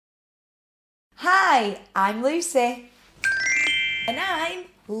Hi, I'm Lucy. And I'm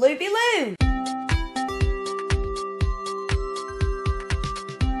Louby Lou.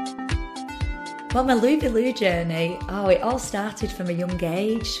 Well, my Louby Lou journey, it all started from a young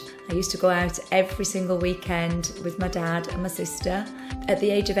age. I used to go out every single weekend with my dad and my sister. At the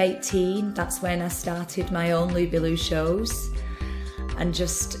age of 18, that's when I started my own Louby Lou shows and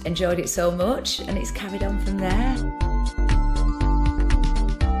just enjoyed it so much, and it's carried on from there.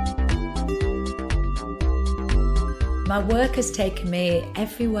 My work has taken me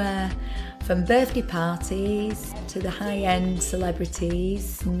everywhere, from birthday parties to the high-end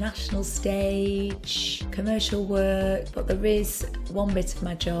celebrities, national stage, commercial work, but there is one bit of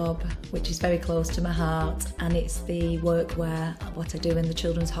my job which is very close to my heart, and it's the what I do in the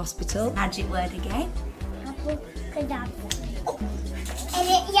Children's Hospital. Magic word again.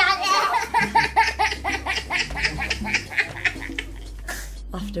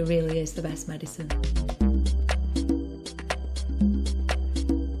 Laughter really is the best medicine.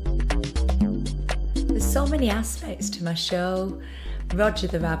 There's so many aspects to my show. Roger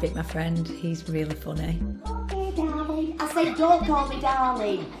the rabbit, my friend, he's really funny. Okay, darling. I said don't call me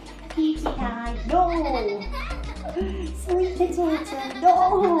darling. Cutie pie, no. Sweet potato,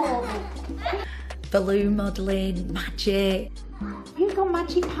 no. Balloon modelling, magic. You've got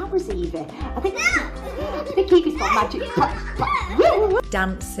magic powers, Evie. I think Evie's got magic.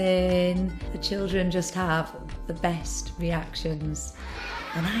 Dancing. The children just have the best reactions.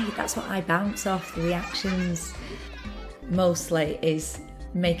 And that's what I bounce off, the reactions. Mostly is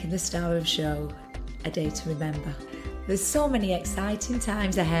making the star of show a day to remember. There's so many exciting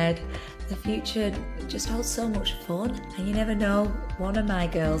times ahead. The future just holds so much fun, and you never know, one of my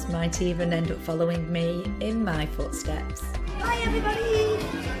girls might even end up following me in my footsteps. Bye everybody!